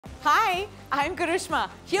Hi, I'm Karishma,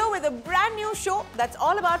 here with a brand new show that's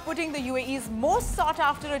all about putting the UAE's most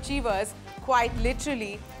sought-after achievers, quite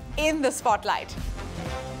literally, in the spotlight.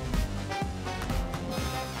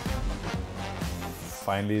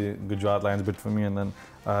 Finally, Gujarat lines bit for me, and then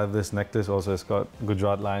this necklace also has got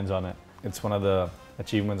Gujarat lines on it. It's one of the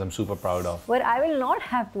achievements I'm super proud of. But I will not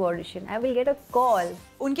have to audition. I will get a call.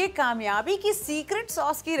 उनके कामयाबी की secret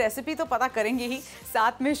sauce की recipe तो पता करेंगे ही,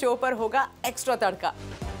 साथ में show पर होगा extra tadka.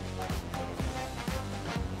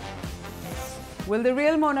 Will the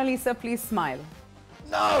real Mona Lisa please smile?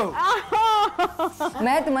 No!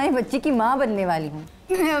 मैं तुम्हारी बच्ची की माँ बनने वाली हूँ.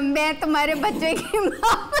 मैं तुम्हारे बच्चे की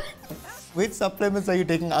माँ. Which supplements are you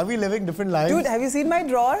taking? Are we living different lives? Dude, have you seen my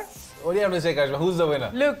drawer? What do you have to say, Karishma? Who's the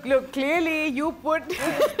winner? Look, clearly you put...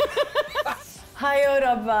 Hi,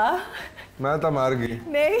 Rabba. मैं तो मार गई.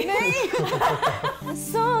 नहीं.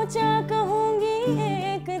 सोचा कहूँगी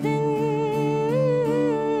एक दिन.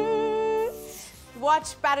 Watch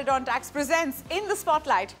Parodontax presents In the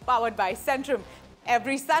Spotlight, powered by Centrum.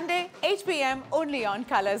 Every Sunday, 8 p.m. only on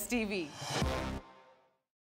Colors TV.